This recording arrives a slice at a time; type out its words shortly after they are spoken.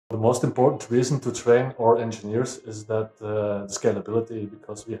most important reason to train our engineers is that scalability,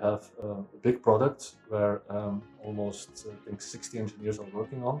 because we have a big product where almost I think 60 engineers are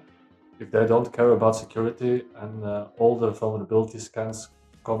working on. If they don't care about security and all the vulnerability scans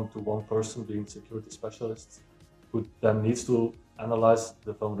come to one person being security specialist, who then needs to analyze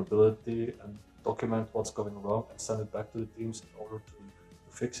the vulnerability and document what's going wrong and send it back to the teams in order to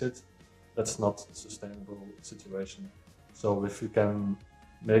fix it, that's not a sustainable situation. So if you can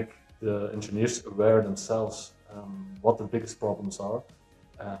make the engineers aware themselves what the biggest problems are,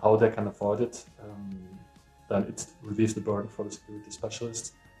 how they can avoid it, then it relieves the burden for the security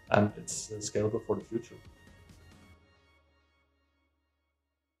specialists and it's scalable for the future.